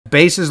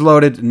Bases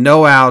loaded,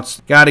 no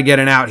outs. Got to get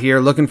an out here.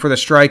 Looking for the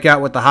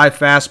strikeout with the high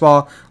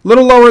fastball. A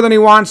little lower than he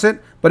wants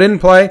it, but in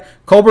play.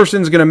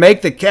 Culberson's going to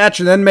make the catch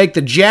and then make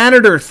the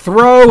janitor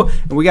throw.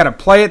 And we got to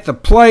play at the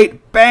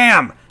plate.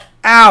 Bam!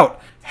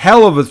 Out.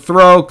 Hell of a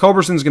throw.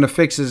 Culberson's going to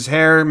fix his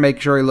hair,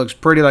 make sure he looks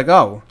pretty. Like,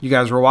 oh, you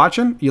guys were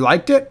watching? You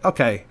liked it?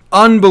 Okay.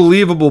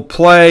 Unbelievable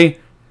play.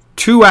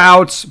 2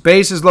 outs.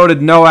 Bases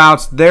loaded, no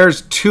outs.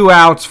 There's 2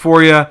 outs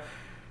for you.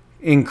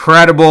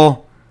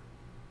 Incredible.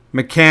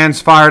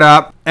 McCann's fired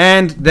up.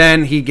 And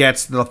then he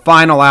gets the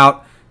final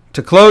out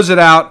to close it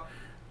out.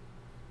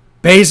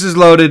 Bases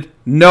loaded,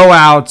 no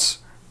outs.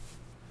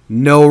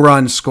 No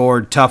runs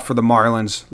scored. Tough for the Marlins.